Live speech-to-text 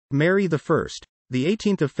Mary I, the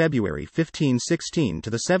 18th of February 1516 to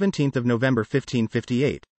the 17th of November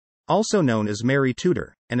 1558, also known as Mary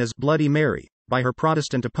Tudor, and as Bloody Mary, by her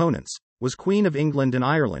Protestant opponents, was Queen of England and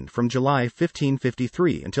Ireland from July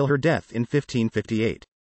 1553 until her death in 1558.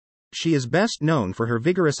 She is best known for her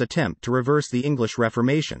vigorous attempt to reverse the English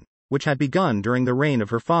Reformation, which had begun during the reign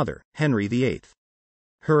of her father, Henry VIII.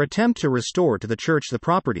 Her attempt to restore to the Church the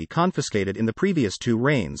property confiscated in the previous two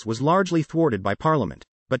reigns was largely thwarted by Parliament,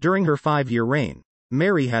 but during her 5-year reign,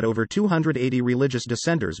 Mary had over 280 religious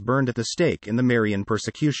dissenters burned at the stake in the Marian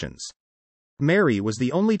persecutions. Mary was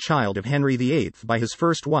the only child of Henry VIII by his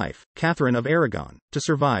first wife, Catherine of Aragon, to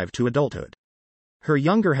survive to adulthood. Her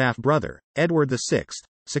younger half-brother, Edward VI,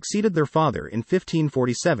 succeeded their father in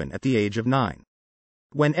 1547 at the age of 9.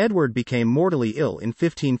 When Edward became mortally ill in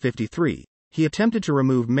 1553, he attempted to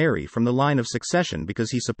remove Mary from the line of succession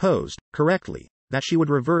because he supposed, correctly, that she would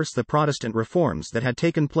reverse the Protestant reforms that had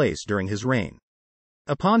taken place during his reign.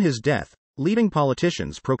 Upon his death, leading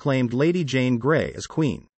politicians proclaimed Lady Jane Grey as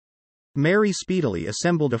Queen. Mary speedily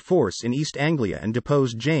assembled a force in East Anglia and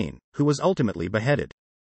deposed Jane, who was ultimately beheaded.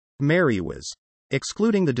 Mary was,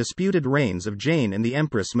 excluding the disputed reigns of Jane and the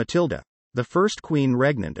Empress Matilda, the first Queen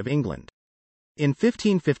Regnant of England. In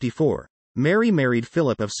 1554, Mary married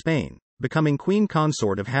Philip of Spain, becoming Queen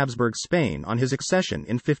Consort of Habsburg Spain on his accession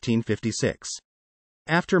in 1556.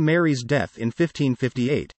 After Mary's death in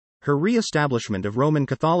 1558, her re-establishment of Roman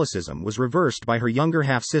Catholicism was reversed by her younger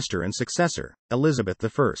half-sister and successor, Elizabeth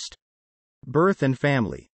I. Birth and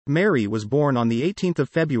family. Mary was born on the 18th of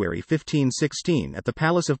February 1516 at the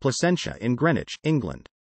Palace of Placentia in Greenwich, England.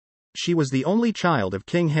 She was the only child of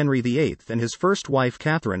King Henry VIII and his first wife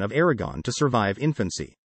Catherine of Aragon to survive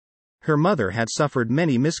infancy. Her mother had suffered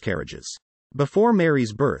many miscarriages. Before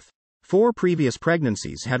Mary's birth, 4 previous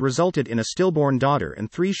pregnancies had resulted in a stillborn daughter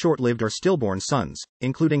and 3 short-lived or stillborn sons,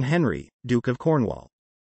 including Henry, Duke of Cornwall.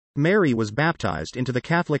 Mary was baptized into the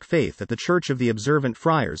Catholic faith at the Church of the Observant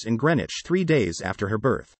Friars in Greenwich 3 days after her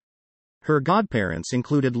birth. Her godparents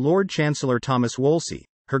included Lord Chancellor Thomas Wolsey,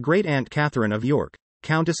 her great-aunt Catherine of York,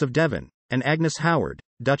 Countess of Devon, and Agnes Howard,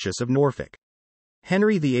 Duchess of Norfolk.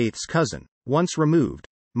 Henry VIII's cousin, once removed,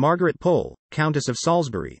 Margaret Pole, Countess of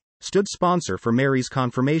Salisbury, stood sponsor for Mary's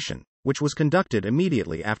confirmation, which was conducted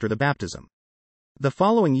immediately after the baptism. The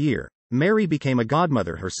following year, Mary became a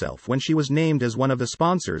godmother herself when she was named as one of the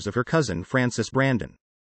sponsors of her cousin Frances Brandon.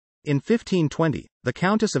 In 1520, the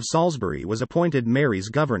Countess of Salisbury was appointed Mary's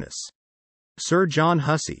governess. Sir John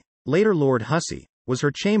Hussey, later Lord Hussey, was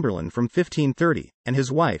her chamberlain from 1530, and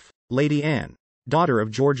his wife, Lady Anne, daughter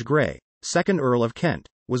of George Grey, 2nd Earl of Kent,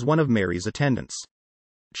 was one of Mary's attendants.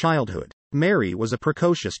 Childhood. Mary was a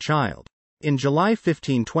precocious child. In July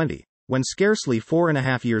 1520, when scarcely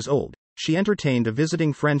 4.5 years old, she entertained a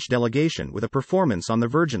visiting French delegation with a performance on the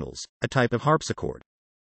virginals, a type of harpsichord.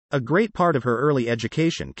 A great part of her early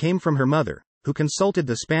education came from her mother, who consulted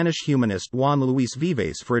the Spanish humanist Juan Luis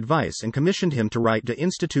Vives for advice and commissioned him to write De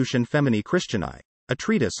Institutione Feminae Christianae, a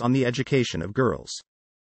treatise on the education of girls.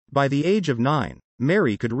 By the age of 9,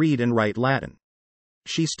 Mary could read and write Latin.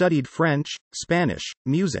 She studied French, Spanish,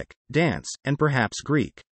 music, dance, and perhaps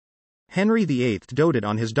Greek. Henry VIII doted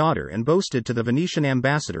on his daughter and boasted to the Venetian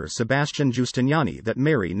ambassador Sebastian Giustiniani that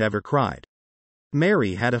Mary never cried.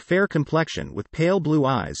 Mary had a fair complexion with pale blue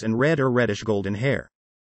eyes and red or reddish golden hair.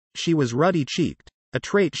 She was ruddy-cheeked, a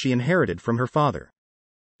trait she inherited from her father.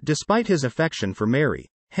 Despite his affection for Mary,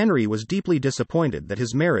 Henry was deeply disappointed that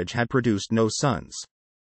his marriage had produced no sons.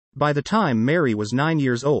 By the time Mary was 9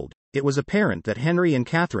 years old, it was apparent that Henry and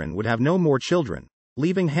Catherine would have no more children,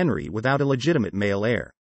 leaving Henry without a legitimate male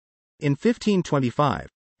heir. In 1525,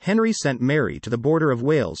 Henry sent Mary to the border of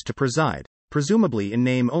Wales to preside, presumably in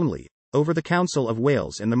name only, over the Council of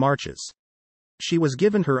Wales in the Marches. She was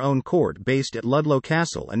given her own court based at Ludlow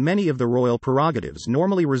Castle and many of the royal prerogatives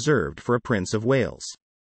normally reserved for a Prince of Wales.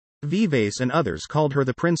 Vives and others called her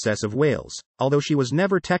the Princess of Wales, although she was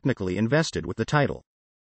never technically invested with the title.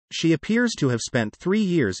 She appears to have spent 3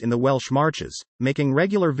 years in the Welsh Marches, making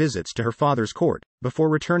regular visits to her father's court, before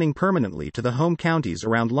returning permanently to the home counties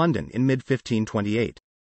around London in mid-1528.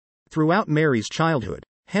 Throughout Mary's childhood,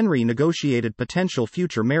 Henry negotiated potential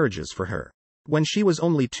future marriages for her. When she was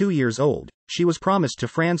only 2 years old, she was promised to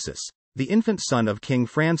Francis, the infant son of King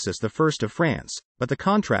Francis I of France, but the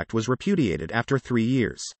contract was repudiated after 3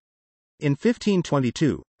 years. In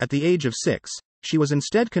 1522, at the age of 6, she was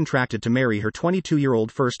instead contracted to marry her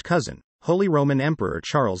 22-year-old first cousin, Holy Roman Emperor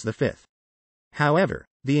Charles V. However,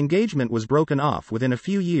 the engagement was broken off within a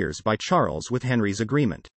few years by Charles with Henry's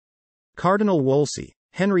agreement. Cardinal Wolsey,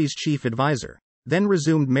 Henry's chief advisor, then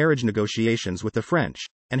resumed marriage negotiations with the French,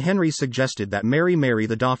 and Henry suggested that Mary marry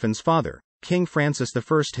the Dauphin's father, King Francis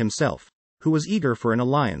I himself, who was eager for an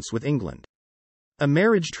alliance with England. A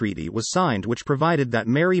marriage treaty was signed which provided that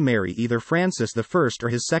Mary marry either Francis I or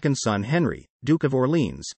his second son Henry, Duke of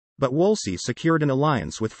Orleans, but Wolsey secured an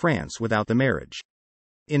alliance with France without the marriage.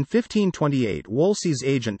 In 1528, Wolsey's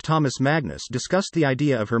agent Thomas Magnus discussed the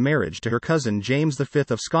idea of her marriage to her cousin James V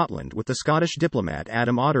of Scotland with the Scottish diplomat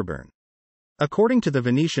Adam Otterburn. According to the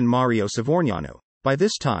Venetian Mario Savorgnano, by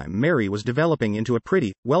this time Mary was developing into a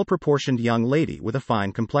pretty, well-proportioned young lady with a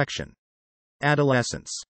fine complexion.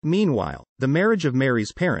 Adolescence. Meanwhile, the marriage of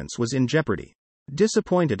Mary's parents was in jeopardy.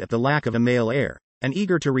 Disappointed at the lack of a male heir, and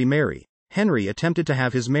eager to remarry, Henry attempted to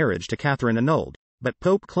have his marriage to Catherine annulled, but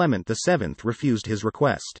Pope Clement VII refused his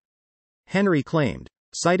request. Henry claimed,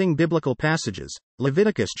 citing biblical passages,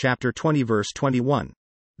 Leviticus chapter 20 verse 21,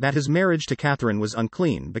 that his marriage to Catherine was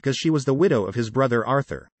unclean because she was the widow of his brother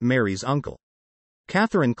Arthur, Mary's uncle.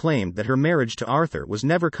 Catherine claimed that her marriage to Arthur was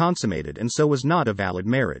never consummated and so was not a valid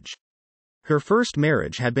marriage. Her first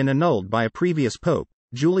marriage had been annulled by a previous pope,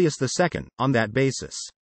 Julius II, on that basis.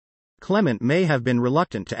 Clement may have been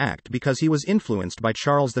reluctant to act because he was influenced by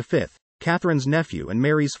Charles V, Catherine's nephew and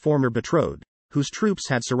Mary's former betrothed, whose troops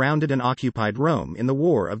had surrounded and occupied Rome in the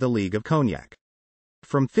War of the League of Cognac.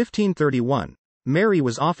 From 1531, Mary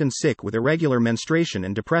was often sick with irregular menstruation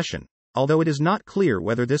and depression, although it is not clear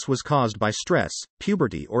whether this was caused by stress,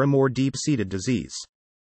 puberty or a more deep-seated disease.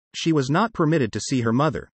 She was not permitted to see her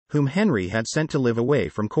mother, whom Henry had sent to live away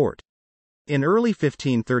from court. In early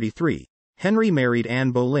 1533, Henry married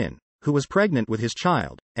Anne Boleyn, who was pregnant with his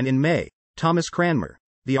child, and in May, Thomas Cranmer,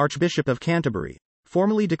 the Archbishop of Canterbury,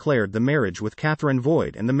 formally declared the marriage with Catherine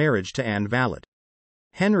void and the marriage to Anne valid.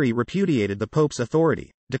 Henry repudiated the Pope's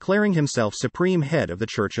authority, declaring himself supreme head of the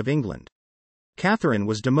Church of England. Catherine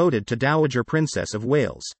was demoted to Dowager Princess of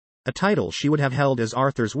Wales, a title she would have held as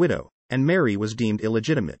Arthur's widow, and Mary was deemed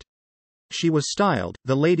illegitimate. She was styled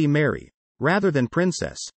the Lady Mary, rather than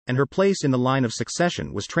Princess, and her place in the line of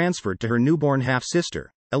succession was transferred to her newborn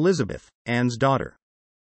half-sister, Elizabeth, Anne's daughter.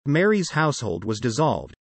 Mary's household was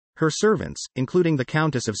dissolved. Her servants, including the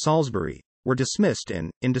Countess of Salisbury, were dismissed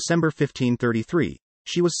and, in December 1533,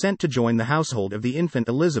 she was sent to join the household of the infant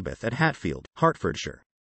Elizabeth at Hatfield, Hertfordshire.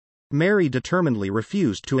 Mary determinedly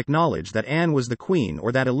refused to acknowledge that Anne was the queen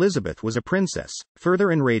or that Elizabeth was a princess,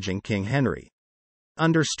 further enraging King Henry.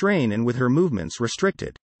 Under strain and with her movements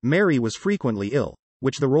restricted, Mary was frequently ill,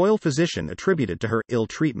 which the royal physician attributed to her ill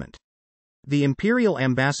treatment. The imperial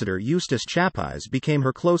ambassador Eustace Chapais became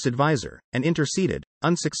her close advisor, and interceded,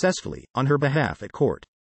 unsuccessfully, on her behalf at court.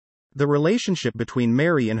 The relationship between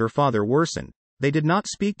Mary and her father worsened. They did not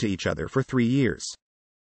speak to each other for 3 years.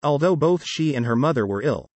 Although both she and her mother were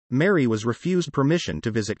ill, Mary was refused permission to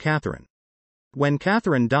visit Catherine. When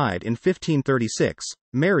Catherine died in 1536,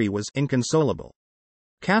 Mary was inconsolable.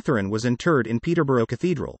 Catherine was interred in Peterborough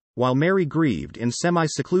Cathedral, while Mary grieved in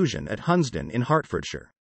semi-seclusion at Hunsdon in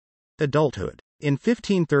Hertfordshire. Adulthood. In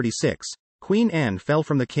 1536, Queen Anne fell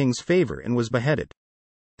from the king's favor and was beheaded.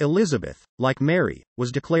 Elizabeth, like Mary,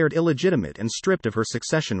 was declared illegitimate and stripped of her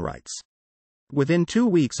succession rights. Within 2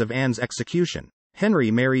 weeks of Anne's execution, Henry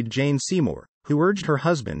married Jane Seymour, who urged her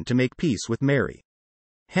husband to make peace with Mary.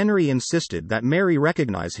 Henry insisted that Mary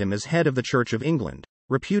recognize him as head of the Church of England,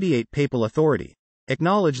 repudiate papal authority,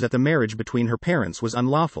 acknowledge that the marriage between her parents was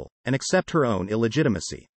unlawful, and accept her own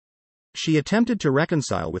illegitimacy. She attempted to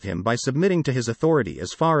reconcile with him by submitting to his authority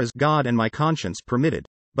as far as God and my conscience permitted,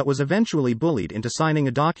 but was eventually bullied into signing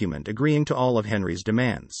a document agreeing to all of Henry's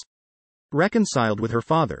demands. Reconciled with her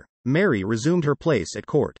father, Mary resumed her place at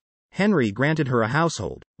court. Henry granted her a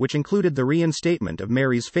household, which included the reinstatement of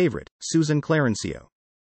Mary's favorite, Susan Clarencio.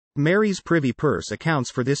 Mary's privy purse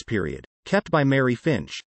accounts for this period, kept by Mary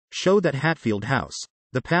Finch, show that Hatfield House,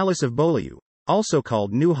 the Palace of Beaulieu, also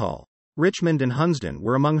called Newhall, Richmond and Hunsdon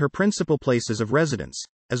were among her principal places of residence,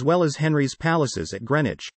 as well as Henry's palaces at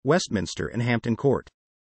Greenwich, Westminster and Hampton Court.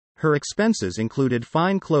 Her expenses included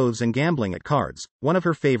fine clothes and gambling at cards, one of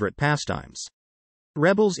her favorite pastimes.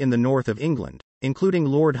 Rebels in the north of England, including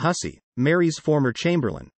Lord Hussey, Mary's former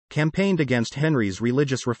chamberlain, campaigned against Henry's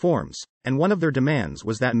religious reforms, and one of their demands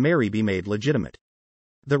was that Mary be made legitimate.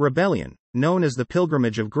 The rebellion, known as the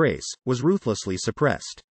Pilgrimage of Grace, was ruthlessly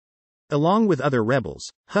suppressed. Along with other rebels,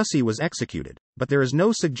 Hussey was executed, but there is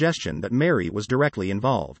no suggestion that Mary was directly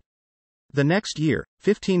involved. The next year,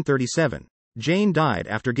 1537, Jane died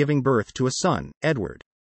after giving birth to a son, Edward.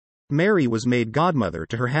 Mary was made godmother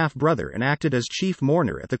to her half-brother and acted as chief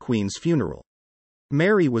mourner at the Queen's funeral.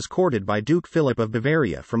 Mary was courted by Duke Philip of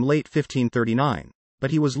Bavaria from late 1539,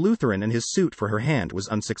 but he was Lutheran and his suit for her hand was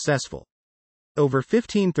unsuccessful. Over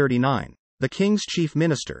 1539, the king's chief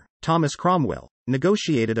minister, Thomas Cromwell,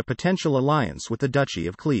 negotiated a potential alliance with the Duchy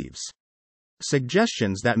of Cleves.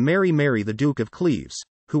 Suggestions that Mary marry the Duke of Cleves,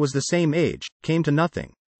 who was the same age, came to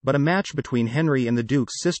nothing, but a match between Henry and the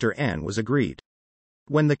Duke's sister Anne was agreed.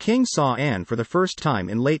 When the king saw Anne for the first time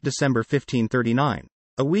in late December 1539,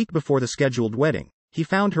 a week before the scheduled wedding, he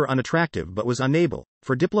found her unattractive but was unable,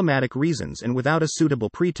 for diplomatic reasons and without a suitable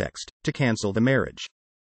pretext, to cancel the marriage.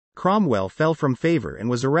 Cromwell fell from favor and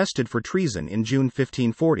was arrested for treason in June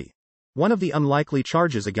 1540. One of the unlikely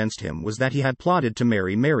charges against him was that he had plotted to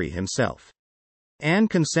marry Mary himself. Anne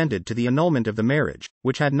consented to the annulment of the marriage,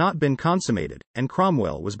 which had not been consummated, and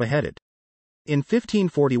Cromwell was beheaded. In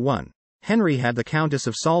 1541, Henry had the Countess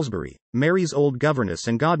of Salisbury, Mary's old governess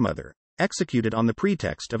and godmother, executed on the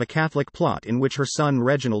pretext of a Catholic plot in which her son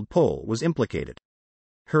Reginald Pole was implicated.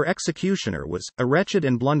 Her executioner was a wretched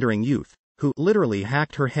and blundering youth, who literally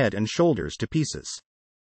hacked her head and shoulders to pieces.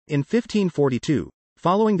 In 1542,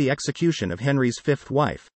 following the execution of Henry's fifth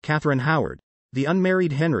wife, Catherine Howard, the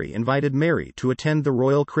unmarried Henry invited Mary to attend the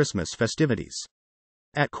royal Christmas festivities.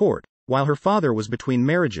 At court, while her father was between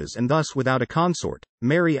marriages and thus without a consort,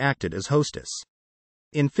 Mary acted as hostess.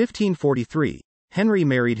 In 1543, Henry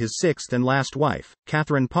married his sixth and last wife,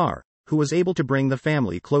 Catherine Parr, who was able to bring the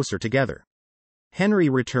family closer together. Henry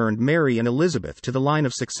returned Mary and Elizabeth to the line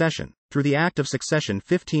of succession, through the Act of Succession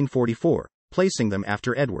 1544, placing them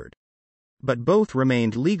after Edward. But both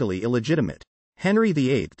remained legally illegitimate. Henry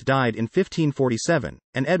VIII died in 1547,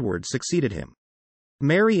 and Edward succeeded him.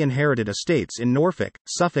 Mary inherited estates in Norfolk,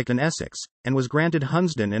 Suffolk and Essex, and was granted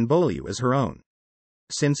Hunsdon and Beaulieu as her own.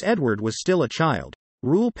 Since Edward was still a child,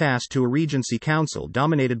 rule passed to a regency council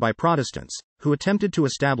dominated by Protestants, who attempted to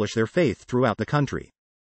establish their faith throughout the country.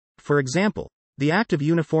 For example, the Act of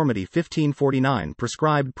Uniformity 1549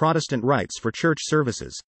 prescribed Protestant rites for church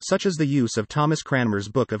services, such as the use of Thomas Cranmer's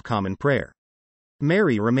Book of Common Prayer.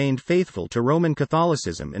 Mary remained faithful to Roman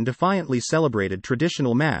Catholicism and defiantly celebrated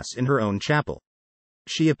traditional Mass in her own chapel.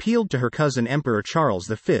 She appealed to her cousin Emperor Charles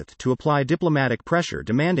V to apply diplomatic pressure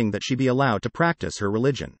demanding that she be allowed to practice her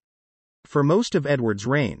religion. For most of Edward's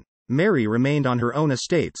reign, Mary remained on her own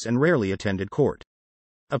estates and rarely attended court.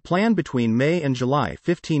 A plan between May and July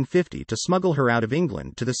 1550 to smuggle her out of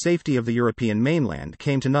England to the safety of the European mainland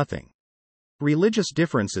came to nothing. Religious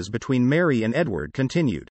differences between Mary and Edward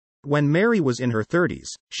continued. When Mary was in her 30s,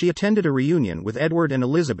 she attended a reunion with Edward and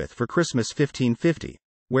Elizabeth for Christmas 1550,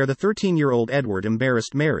 where the 13-year-old Edward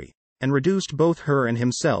embarrassed Mary, and reduced both her and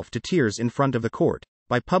himself to tears in front of the court,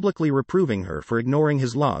 by publicly reproving her for ignoring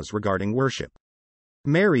his laws regarding worship.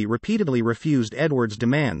 Mary repeatedly refused Edward's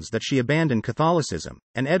demands that she abandon Catholicism,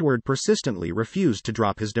 and Edward persistently refused to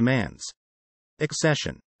drop his demands.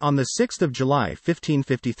 Accession. On 6 July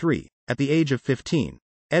 1553, at the age of 15,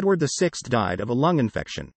 Edward VI died of a lung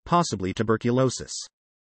infection, possibly tuberculosis.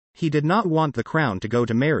 He did not want the crown to go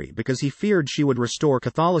to Mary because he feared she would restore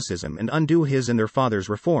Catholicism and undo his and their father's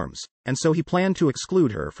reforms, and so he planned to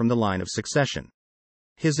exclude her from the line of succession.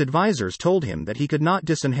 His advisors told him that he could not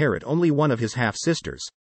disinherit only one of his half-sisters.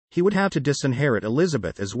 He would have to disinherit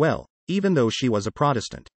Elizabeth as well, even though she was a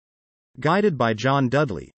Protestant. Guided by John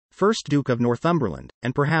Dudley, 1st Duke of Northumberland,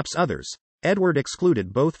 and perhaps others, Edward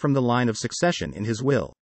excluded both from the line of succession in his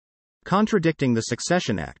will. Contradicting the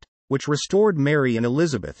Succession Act, which restored Mary and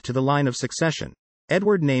Elizabeth to the line of succession,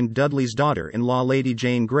 Edward named Dudley's daughter-in-law Lady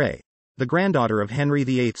Jane Grey, the granddaughter of Henry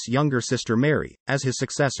VIII's younger sister Mary, as his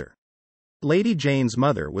successor. Lady Jane's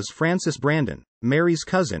mother was Frances Brandon, Mary's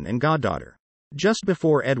cousin and goddaughter. Just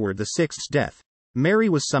before Edward VI's death, Mary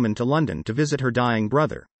was summoned to London to visit her dying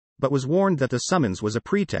brother, but was warned that the summons was a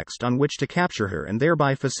pretext on which to capture her and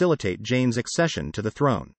thereby facilitate Jane's accession to the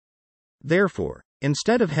throne. Therefore,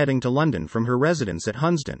 instead of heading to London from her residence at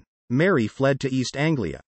Hunsdon, Mary fled to East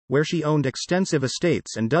Anglia, where she owned extensive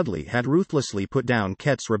estates and Dudley had ruthlessly put down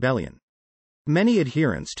Kett's rebellion. Many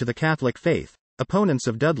adherents to the Catholic faith, opponents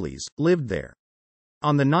of Dudley's, lived there.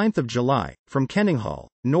 On 9 July, from Kenninghall,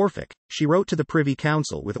 Norfolk, she wrote to the Privy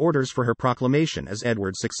Council with orders for her proclamation as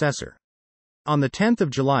Edward's successor. On 10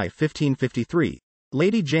 July 1553,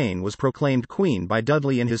 Lady Jane was proclaimed Queen by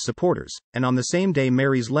Dudley and his supporters, and on the same day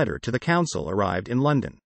Mary's letter to the Council arrived in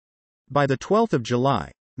London. By 12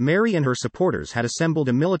 July, Mary and her supporters had assembled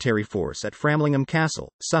a military force at Framlingham Castle,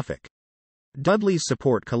 Suffolk. Dudley's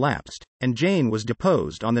support collapsed, and Jane was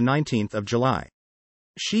deposed on 19 July.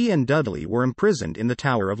 She and Dudley were imprisoned in the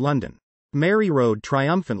Tower of London. Mary rode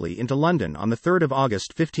triumphantly into London on 3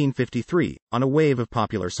 August 1553, on a wave of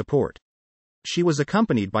popular support. She was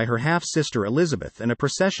accompanied by her half-sister Elizabeth and a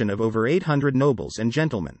procession of over 800 nobles and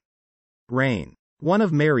gentlemen. Reign. One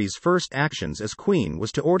of Mary's first actions as queen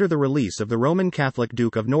was to order the release of the Roman Catholic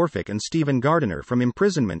Duke of Norfolk and Stephen Gardiner from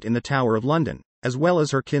imprisonment in the Tower of London, as well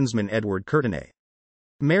as her kinsman Edward Courtenay.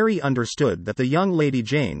 Mary understood that the young Lady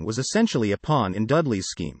Jane was essentially a pawn in Dudley's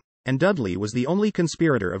scheme, and Dudley was the only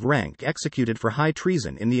conspirator of rank executed for high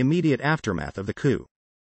treason in the immediate aftermath of the coup.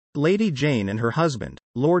 Lady Jane and her husband,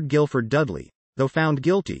 Lord Guilford Dudley, though found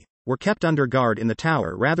guilty, were kept under guard in the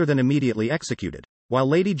Tower rather than immediately executed, while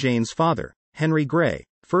Lady Jane's father, Henry Grey,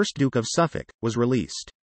 1st Duke of Suffolk, was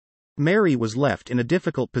released. Mary was left in a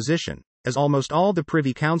difficult position, as almost all the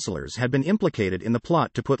Privy Councillors had been implicated in the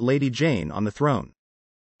plot to put Lady Jane on the throne.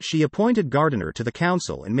 She appointed Gardiner to the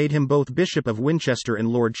council and made him both Bishop of Winchester and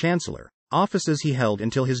Lord Chancellor, offices he held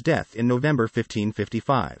until his death in November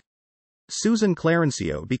 1555. Susan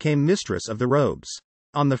Clarencio became Mistress of the Robes.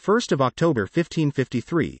 On the 1st of October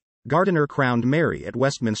 1553, Gardiner crowned Mary at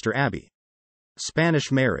Westminster Abbey.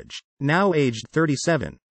 Spanish marriage. Now aged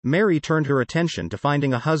 37, Mary turned her attention to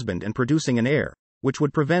finding a husband and producing an heir, which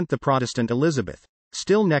would prevent the Protestant Elizabeth,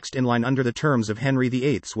 still next in line under the terms of Henry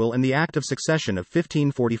VIII's will and the Act of Succession of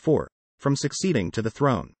 1544, from succeeding to the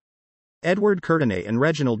throne. Edward Courtenay and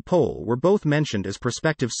Reginald Pole were both mentioned as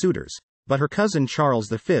prospective suitors, but her cousin Charles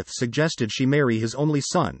V suggested she marry his only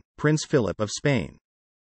son, Prince Philip of Spain.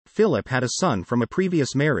 Philip had a son from a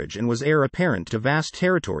previous marriage and was heir apparent to vast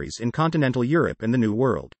territories in continental Europe and the New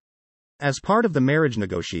World. As part of the marriage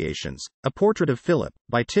negotiations, a portrait of Philip,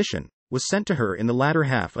 by Titian, was sent to her in the latter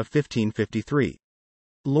half of 1553.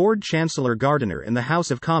 Lord Chancellor Gardiner and the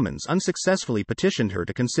House of Commons unsuccessfully petitioned her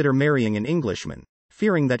to consider marrying an Englishman,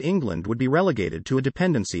 fearing that England would be relegated to a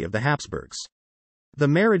dependency of the Habsburgs. The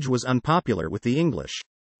marriage was unpopular with the English.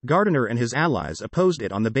 Gardiner and his allies opposed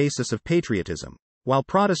it on the basis of patriotism, while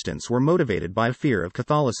Protestants were motivated by a fear of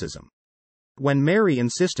Catholicism. When Mary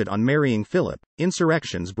insisted on marrying Philip,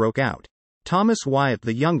 insurrections broke out. Thomas Wyatt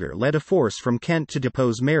the Younger led a force from Kent to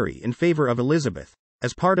depose Mary in favor of Elizabeth,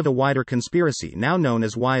 as part of a wider conspiracy now known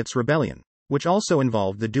as Wyatt's Rebellion, which also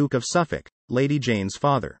involved the Duke of Suffolk, Lady Jane's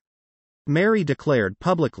father. Mary declared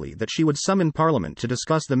publicly that she would summon Parliament to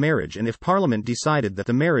discuss the marriage, and if Parliament decided that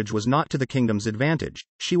the marriage was not to the kingdom's advantage,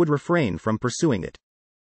 she would refrain from pursuing it.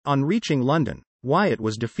 On reaching London, Wyatt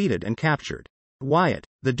was defeated and captured. Wyatt,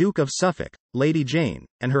 the Duke of Suffolk, Lady Jane,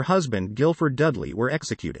 and her husband Guilford Dudley were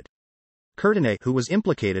executed. Courtenay, who was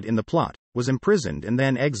implicated in the plot, was imprisoned and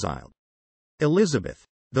then exiled. Elizabeth,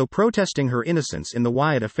 though protesting her innocence in the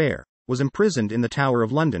Wyatt affair, was imprisoned in the Tower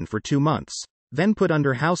of London for 2 months, then put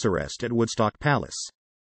under house arrest at Woodstock Palace.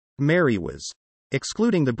 Mary was,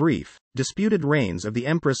 excluding the brief, disputed reigns of the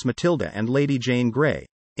Empress Matilda and Lady Jane Grey,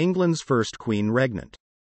 England's first queen regnant.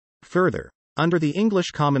 Further, under the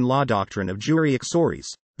English common law doctrine of jure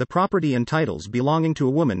uxoris, the property and titles belonging to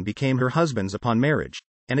a woman became her husband's upon marriage,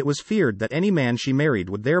 and it was feared that any man she married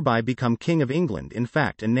would thereby become King of England in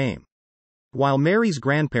fact and name. While Mary's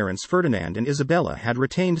grandparents Ferdinand and Isabella had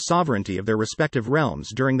retained sovereignty of their respective realms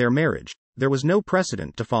during their marriage, there was no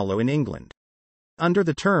precedent to follow in England. Under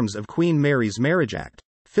the terms of Queen Mary's Marriage Act,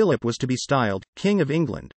 Philip was to be styled King of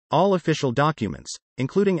England. All official documents,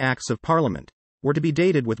 including Acts of Parliament, were to be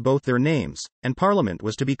dated with both their names, and Parliament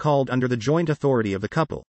was to be called under the joint authority of the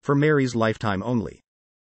couple, for Mary's lifetime only.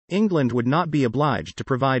 England would not be obliged to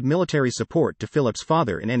provide military support to Philip's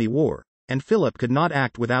father in any war, and Philip could not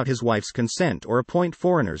act without his wife's consent or appoint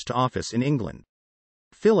foreigners to office in England.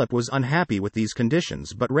 Philip was unhappy with these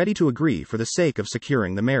conditions but ready to agree for the sake of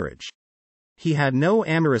securing the marriage. He had no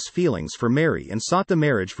amorous feelings for Mary and sought the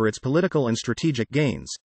marriage for its political and strategic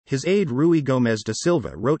gains. His aide Rui Gomes da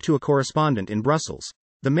Silva wrote to a correspondent in Brussels,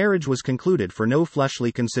 "The marriage was concluded for no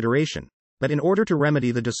fleshly consideration, but in order to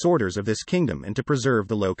remedy the disorders of this kingdom and to preserve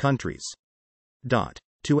the Low Countries."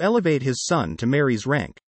 To elevate his son to Mary's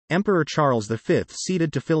rank, Emperor Charles V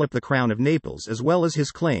ceded to Philip the crown of Naples as well as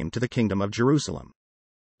his claim to the Kingdom of Jerusalem.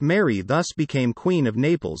 Mary thus became Queen of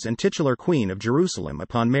Naples and titular Queen of Jerusalem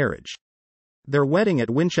upon marriage. Their wedding at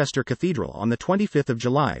Winchester Cathedral on the 25th of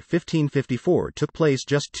July 1554 took place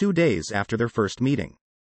just 2 days after their first meeting.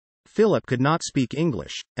 Philip could not speak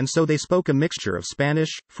English, and so they spoke a mixture of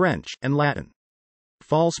Spanish, French, and Latin.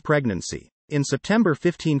 False pregnancy. In September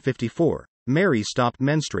 1554, Mary stopped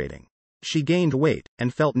menstruating. She gained weight,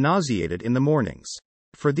 and felt nauseated in the mornings.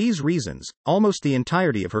 For these reasons, almost the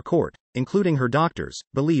entirety of her court, including her doctors,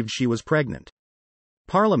 believed she was pregnant.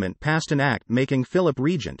 Parliament passed an act making Philip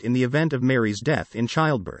regent in the event of Mary's death in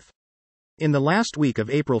childbirth. In the last week of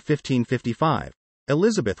April 1555,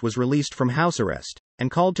 Elizabeth was released from house arrest,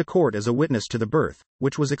 and called to court as a witness to the birth,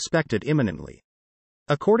 which was expected imminently.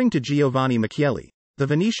 According to Giovanni Michieli, the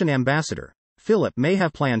Venetian ambassador, Philip may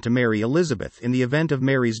have planned to marry Elizabeth in the event of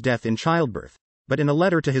Mary's death in childbirth, but in a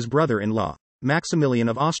letter to his brother-in-law, Maximilian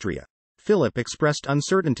of Austria, Philip expressed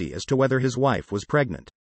uncertainty as to whether his wife was pregnant.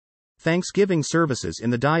 Thanksgiving services in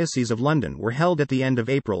the Diocese of London were held at the end of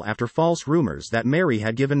April after false rumors that Mary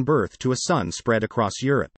had given birth to a son spread across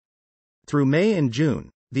Europe. Through May and June,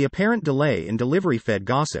 the apparent delay in delivery fed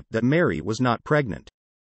gossip that Mary was not pregnant.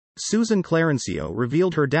 Susan Clarencio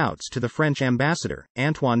revealed her doubts to the French ambassador,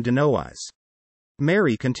 Antoine de Noailles.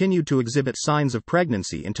 Mary continued to exhibit signs of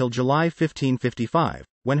pregnancy until July 1555,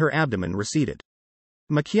 when her abdomen receded.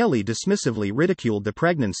 Machiavelli dismissively ridiculed the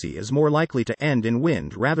pregnancy as more likely to end in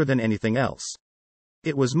wind rather than anything else.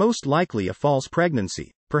 It was most likely a false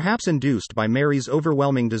pregnancy, perhaps induced by Mary's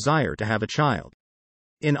overwhelming desire to have a child.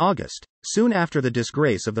 In August, soon after the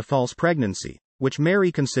disgrace of the false pregnancy, which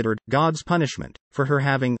Mary considered God's punishment for her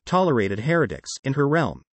having tolerated heretics in her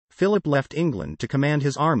realm, Philip left England to command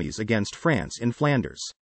his armies against France in Flanders.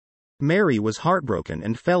 Mary was heartbroken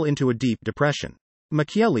and fell into a deep depression.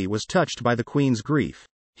 Machiavelli was touched by the Queen's grief.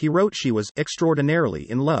 He wrote she was extraordinarily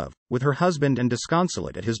in love with her husband and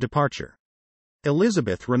disconsolate at his departure.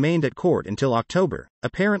 Elizabeth remained at court until October,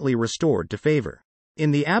 apparently restored to favor.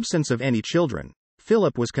 In the absence of any children,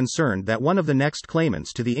 Philip was concerned that one of the next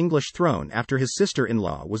claimants to the English throne after his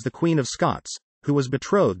sister-in-law was the Queen of Scots, who was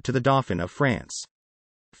betrothed to the Dauphin of France.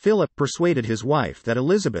 Philip persuaded his wife that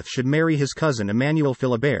Elizabeth should marry his cousin Emmanuel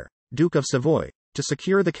Philibert, Duke of Savoy, to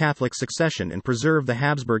secure the Catholic succession and preserve the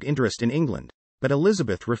Habsburg interest in England, but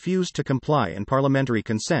Elizabeth refused to comply and parliamentary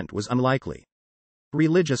consent was unlikely.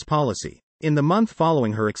 Religious policy. In the month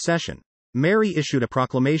following her accession, Mary issued a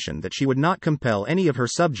proclamation that she would not compel any of her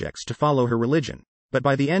subjects to follow her religion, but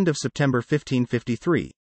by the end of September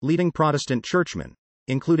 1553, leading Protestant churchmen,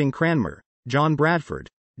 including Cranmer, John Bradford,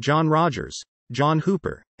 John Rogers, John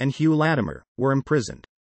Hooper, and Hugh Latimer, were imprisoned.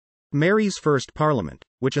 Mary's first parliament,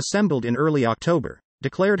 which assembled in early October,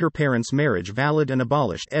 declared her parents' marriage valid and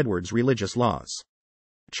abolished Edward's religious laws.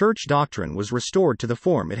 Church doctrine was restored to the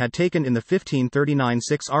form it had taken in the 1539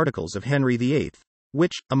 6 Articles of Henry VIII,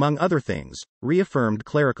 which, among other things, reaffirmed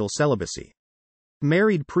clerical celibacy.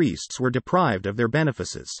 Married priests were deprived of their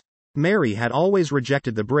benefices. Mary had always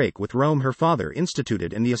rejected the break with Rome her father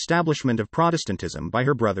instituted in the establishment of Protestantism by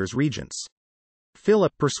her brother's regents.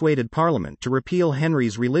 Philip persuaded Parliament to repeal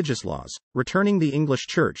Henry's religious laws, returning the English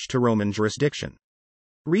Church to Roman jurisdiction.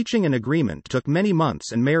 Reaching an agreement took many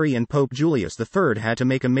months and Mary and Pope Julius III had to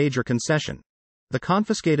make a major concession. The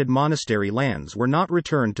confiscated monastery lands were not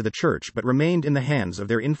returned to the Church but remained in the hands of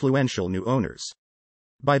their influential new owners.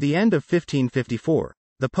 By the end of 1554,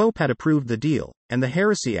 the Pope had approved the deal, and the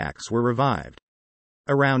heresy acts were revived.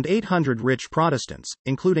 Around 800 rich Protestants,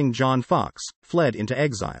 including John Fox, fled into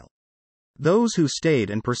exile. Those who stayed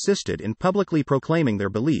and persisted in publicly proclaiming their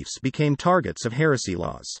beliefs became targets of heresy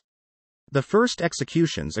laws. The first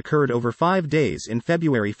executions occurred over 5 days in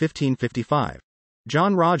February 1555.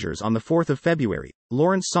 John Rogers on the 4th of February,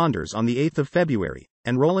 Lawrence Saunders on the 8th of February,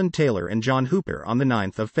 and Roland Taylor and John Hooper on the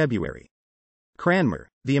 9th of February. Cranmer,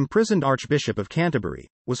 the imprisoned Archbishop of Canterbury,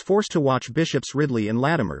 was forced to watch Bishops Ridley and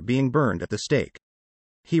Latimer being burned at the stake.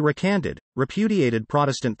 He recanted, repudiated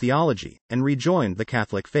Protestant theology, and rejoined the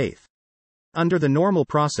Catholic faith. Under the normal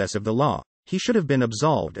process of the law, he should have been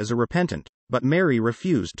absolved as a repentant, but Mary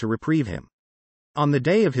refused to reprieve him. On the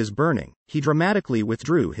day of his burning, he dramatically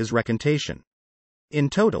withdrew his recantation. In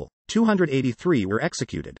total, 283 were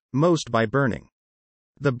executed, most by burning.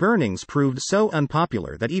 The burnings proved so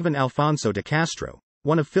unpopular that even Alfonso de Castro,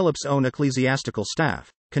 one of Philip's own ecclesiastical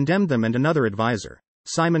staff, condemned them, and another advisor,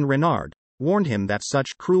 Simon Renard, warned him that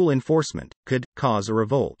such cruel enforcement could cause a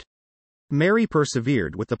revolt. Mary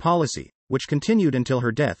persevered with the policy, which continued until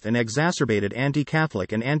her death and exacerbated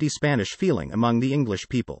anti-Catholic and anti-Spanish feeling among the English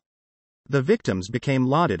people. The victims became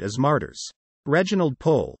lauded as martyrs. Reginald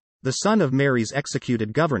Pole, the son of Mary's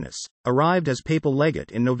executed governess, arrived as papal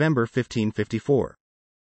legate in November 1554.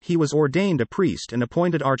 He was ordained a priest and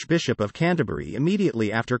appointed Archbishop of Canterbury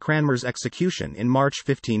immediately after Cranmer's execution in March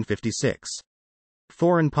 1556.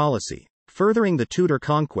 Foreign policy. Furthering the Tudor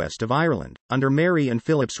conquest of Ireland, under Mary and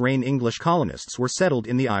Philip's reign English colonists were settled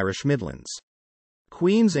in the Irish Midlands.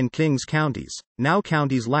 Queen's and King's counties, now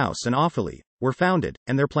counties Louth and Offaly, were founded,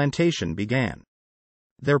 and their plantation began.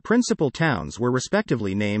 Their principal towns were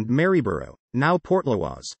respectively named Maryborough, now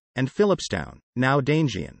Portlaoise, and Philipstown, now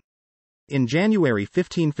Dangian. In January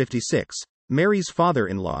 1556, Mary's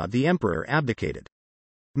father-in-law the Emperor abdicated.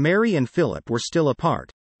 Mary and Philip were still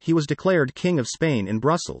apart. He was declared King of Spain in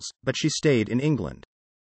Brussels, but she stayed in England.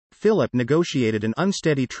 Philip negotiated an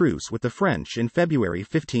unsteady truce with the French in February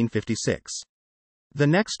 1556. The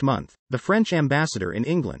next month, the French ambassador in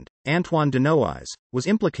England, Antoine de Noailles, was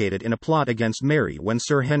implicated in a plot against Mary when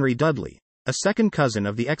Sir Henry Dudley, a second cousin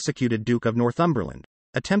of the executed Duke of Northumberland,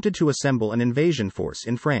 attempted to assemble an invasion force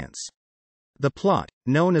in France. The plot,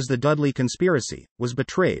 known as the Dudley Conspiracy, was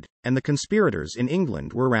betrayed, and the conspirators in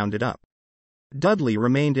England were rounded up. Dudley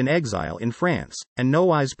remained in exile in France, and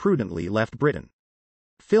nowise prudently left Britain.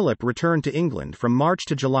 Philip returned to England from March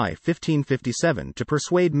to July 1557 to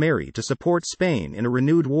persuade Mary to support Spain in a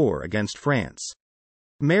renewed war against France.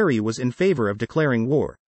 Mary was in favor of declaring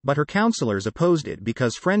war, but her counselors opposed it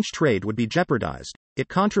because French trade would be jeopardized. It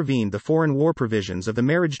contravened the foreign war provisions of the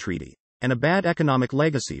marriage treaty, and a bad economic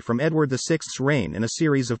legacy from Edward VI's reign and a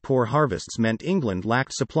series of poor harvests meant England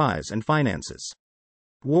lacked supplies and finances.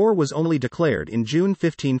 War was only declared in June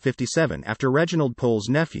 1557 after Reginald Pole's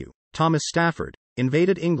nephew, Thomas Stafford,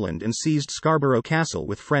 invaded England and seized Scarborough Castle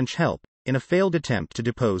with French help, in a failed attempt to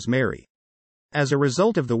depose Mary. As a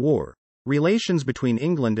result of the war, relations between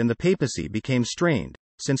England and the papacy became strained,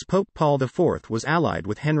 since Pope Paul IV was allied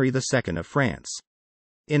with Henry II of France.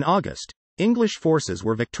 In August, English forces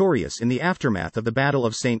were victorious in the aftermath of the Battle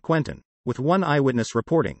of St. Quentin, with one eyewitness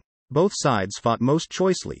reporting, "Both sides fought most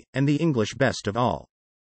choicely, and the English best of all."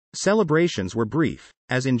 Celebrations were brief,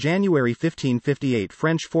 as in January 1558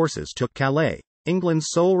 French forces took Calais, England's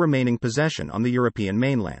sole remaining possession on the European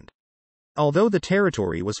mainland. Although the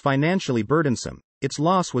territory was financially burdensome, its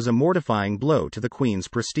loss was a mortifying blow to the Queen's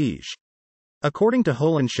prestige. According to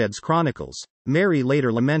Holinshed's chronicles, Mary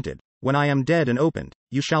later lamented, "When I am dead and opened,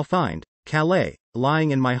 you shall find Calais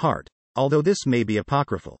lying in my heart," although this may be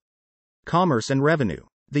apocryphal. Commerce and revenue.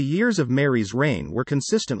 The years of Mary's reign were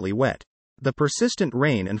consistently wet. The persistent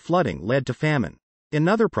rain and flooding led to famine.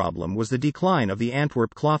 Another problem was the decline of the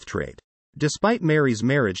Antwerp cloth trade. Despite Mary's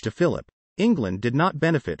marriage to Philip, England did not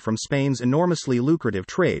benefit from Spain's enormously lucrative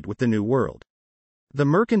trade with the New World. The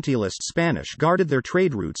mercantilist Spanish guarded their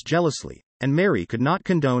trade routes jealously, and Mary could not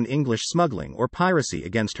condone English smuggling or piracy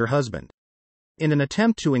against her husband. In an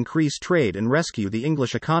attempt to increase trade and rescue the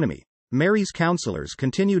English economy, Mary's counselors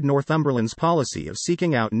continued Northumberland's policy of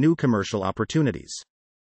seeking out new commercial opportunities.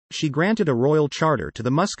 She granted a royal charter to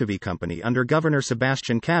the Muscovy Company under Governor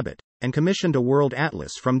Sebastian Cabot, and commissioned a world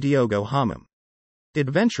atlas from Diogo Hamam.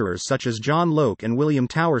 Adventurers such as John Locke and William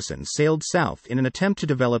Towerson sailed south in an attempt to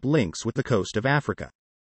develop links with the coast of Africa.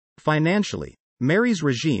 Financially, Mary's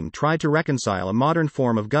regime tried to reconcile a modern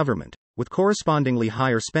form of government, with correspondingly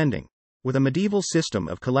higher spending, with a medieval system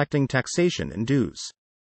of collecting taxation and dues.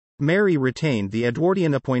 Mary retained the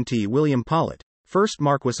Edwardian appointee William Paulet, 1st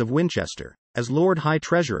Marquess of Winchester, as Lord High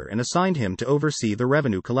Treasurer and assigned him to oversee the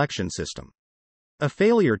revenue collection system. A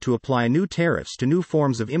failure to apply new tariffs to new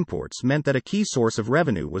forms of imports meant that a key source of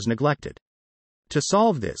revenue was neglected. To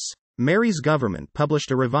solve this, Mary's government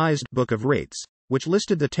published a revised Book of Rates, which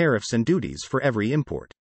listed the tariffs and duties for every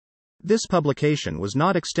import. This publication was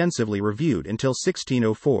not extensively reviewed until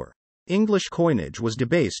 1604. English coinage was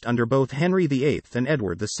debased under both Henry VIII and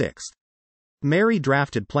Edward VI. Mary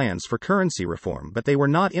drafted plans for currency reform, but they were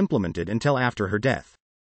not implemented until after her death.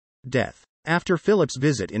 After Philip's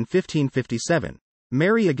visit in 1557,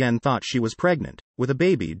 Mary again thought she was pregnant, with a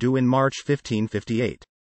baby due in March 1558.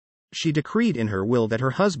 She decreed in her will that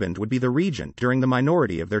her husband would be the regent during the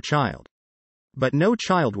minority of their child. But no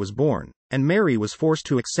child was born, and Mary was forced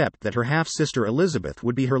to accept that her half-sister Elizabeth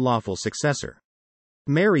would be her lawful successor.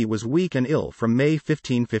 Mary was weak and ill from May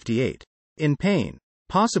 1558. In pain,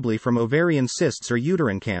 possibly from ovarian cysts or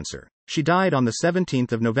uterine cancer, she died on the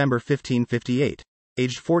 17th of November 1558,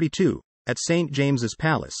 aged 42, at St. James's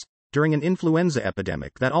Palace, during an influenza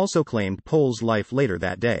epidemic that also claimed Pole's life later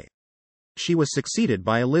that day. She was succeeded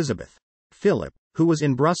by Elizabeth. Philip, who was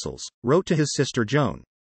in Brussels, wrote to his sister Joan,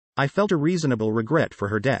 "I felt a reasonable regret for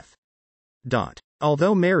her death."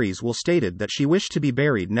 Although Mary's will stated that she wished to be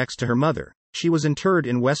buried next to her mother, she was interred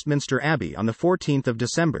in Westminster Abbey on the 14th of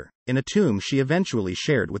December, in a tomb she eventually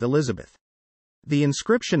shared with Elizabeth. The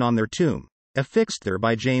inscription on their tomb, affixed there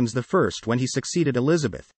by James I when he succeeded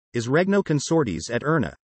Elizabeth, is Regno consortes et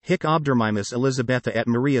urna, hic obdurmimus Elizabetha et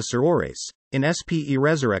Maria sorores, in spe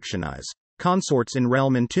resurrectionis, consorts in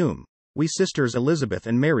realm and tomb, we sisters Elizabeth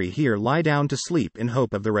and Mary here lie down to sleep in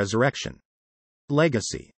hope of the resurrection.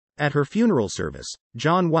 Legacy. At her funeral service,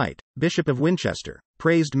 John White, Bishop of Winchester,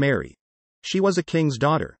 praised Mary. She was a king's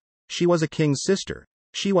daughter. She was a king's sister.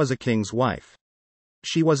 She was a king's wife.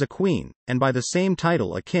 She was a queen, and by the same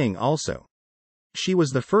title a king also. She was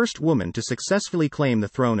the first woman to successfully claim the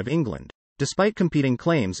throne of England, despite competing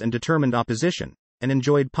claims and determined opposition, and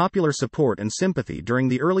enjoyed popular support and sympathy during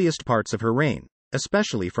the earliest parts of her reign,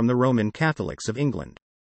 especially from the Roman Catholics of England.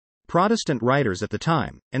 Protestant writers at the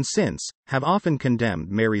time, and since, have often condemned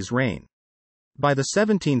Mary's reign. By the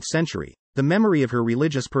 17th century, The memory of her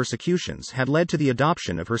religious persecutions had led to the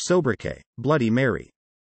adoption of her sobriquet, Bloody Mary.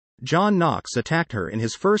 John Knox attacked her in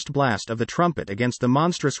his first blast of the trumpet against the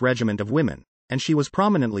monstrous regiment of women, and she was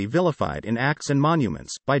prominently vilified in Acts and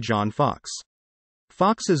Monuments by John Foxe.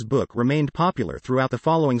 Foxe's book remained popular throughout the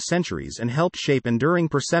following centuries and helped shape enduring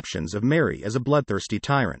perceptions of Mary as a bloodthirsty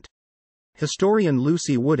tyrant. Historian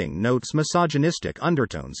Lucy Wooding notes misogynistic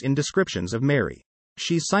undertones in descriptions of Mary.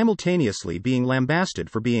 She's simultaneously being lambasted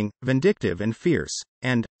for being vindictive and fierce,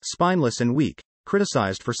 and spineless and weak,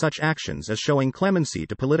 criticized for such actions as showing clemency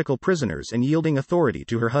to political prisoners and yielding authority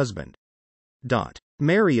to her husband.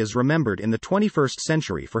 Mary is remembered in the 21st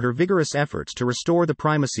century for her vigorous efforts to restore the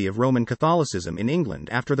primacy of Roman Catholicism in England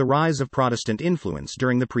after the rise of Protestant influence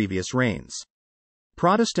during the previous reigns.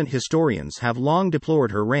 Protestant historians have long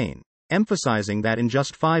deplored her reign, emphasizing that in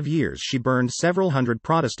just 5 years she burned several hundred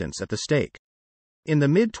Protestants at the stake. In the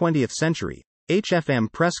mid-20th century, H.F.M.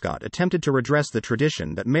 Prescott attempted to redress the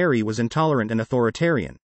tradition that Mary was intolerant and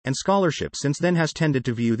authoritarian, and scholarship since then has tended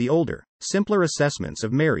to view the older, simpler assessments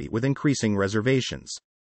of Mary with increasing reservations.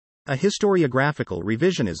 A historiographical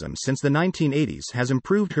revisionism since the 1980s has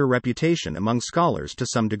improved her reputation among scholars to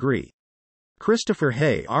some degree. Christopher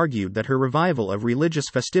Hay argued that her revival of religious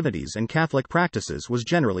festivities and Catholic practices was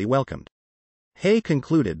generally welcomed. Hay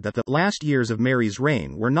concluded that the last years of Mary's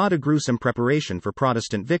reign were not a gruesome preparation for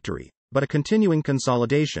Protestant victory, but a continuing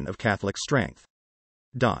consolidation of Catholic strength.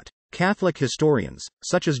 Catholic historians,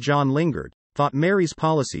 such as John Lingard, thought Mary's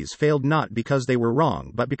policies failed not because they were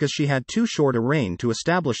wrong but because she had too short a reign to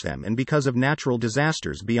establish them and because of natural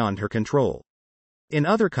disasters beyond her control. In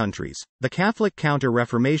other countries, the Catholic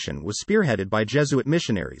Counter-Reformation was spearheaded by Jesuit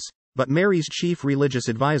missionaries, but Mary's chief religious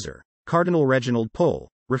advisor, Cardinal Reginald Pole,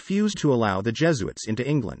 refused to allow the Jesuits into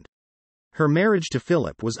England. Her marriage to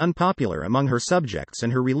Philip was unpopular among her subjects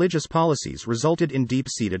and her religious policies resulted in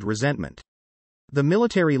deep-seated resentment. The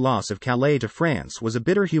military loss of Calais to France was a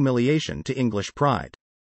bitter humiliation to English pride.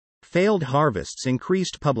 Failed harvests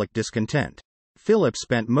increased public discontent. Philip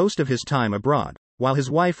spent most of his time abroad, while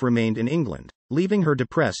his wife remained in England, leaving her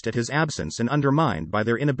depressed at his absence and undermined by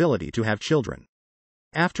their inability to have children.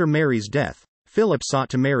 After Mary's death, Philip sought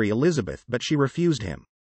to marry Elizabeth but she refused him.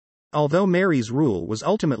 Although Mary's rule was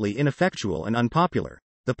ultimately ineffectual and unpopular,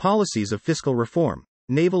 the policies of fiscal reform,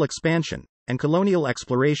 naval expansion, and colonial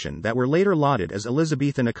exploration that were later lauded as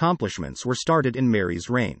Elizabethan accomplishments were started in Mary's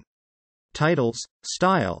reign. Titles,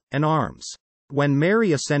 style, and arms. When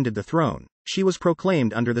Mary ascended the throne, she was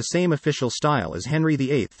proclaimed under the same official style as Henry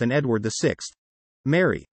VIII and Edward VI.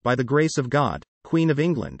 Mary, by the grace of God, Queen of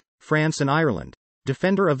England, France and Ireland,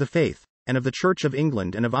 Defender of the Faith, and of the Church of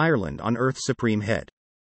England and of Ireland on earth's supreme head.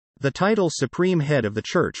 The title Supreme Head of the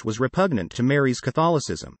Church was repugnant to Mary's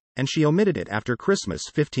Catholicism, and she omitted it after Christmas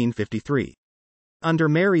 1553. Under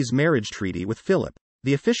Mary's marriage treaty with Philip,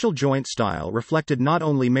 the official joint style reflected not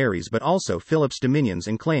only Mary's but also Philip's dominions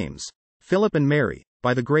and claims. Philip and Mary,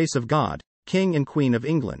 by the grace of God, King and Queen of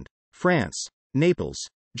England, France, Naples,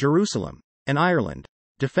 Jerusalem, and Ireland,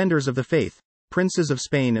 Defenders of the Faith, Princes of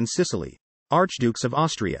Spain and Sicily, Archdukes of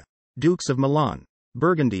Austria, Dukes of Milan,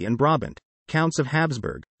 Burgundy and Brabant, Counts of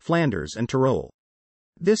Habsburg, Flanders and Tyrol.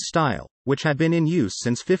 This style, which had been in use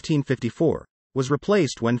since 1554, was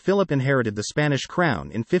replaced when Philip inherited the Spanish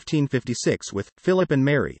crown in 1556 with Philip and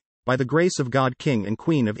Mary, by the grace of God King and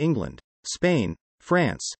Queen of England, Spain,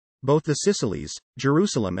 France, both the Sicilies,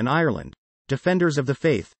 Jerusalem and Ireland, Defenders of the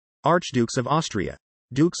Faith, Archdukes of Austria,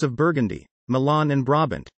 Dukes of Burgundy, Milan and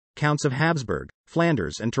Brabant, Counts of Habsburg,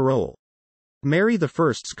 Flanders and Tyrol. Mary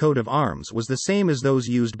I's coat of arms was the same as those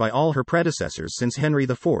used by all her predecessors since Henry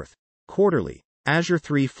IV, quarterly, azure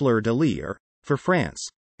 3 fleur-de-lis for France,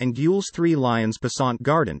 and gules 3 lions passant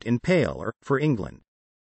gardant in pale for England.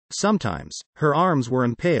 Sometimes, her arms were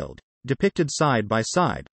impaled, depicted side by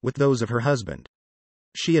side, with those of her husband.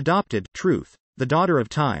 She adopted truth, the daughter of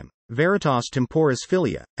time, veritas temporis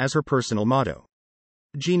filia, as her personal motto.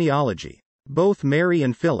 Genealogy. Both Mary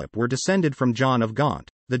and Philip were descended from John of Gaunt,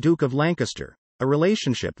 the Duke of Lancaster, a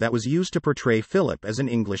relationship that was used to portray Philip as an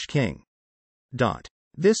English king.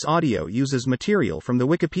 This audio uses material from the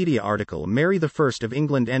Wikipedia article Mary I of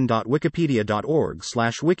England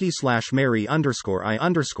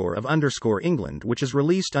n.wikipedia.org/wiki/Mary_I_of_England, which is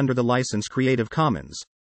released under the license Creative Commons.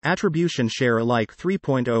 Attribution Share Alike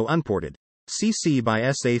 3.0 Unported. CC by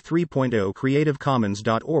SA 3.0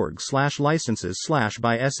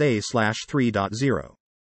 creativecommons.org/licenses/by SA/3.0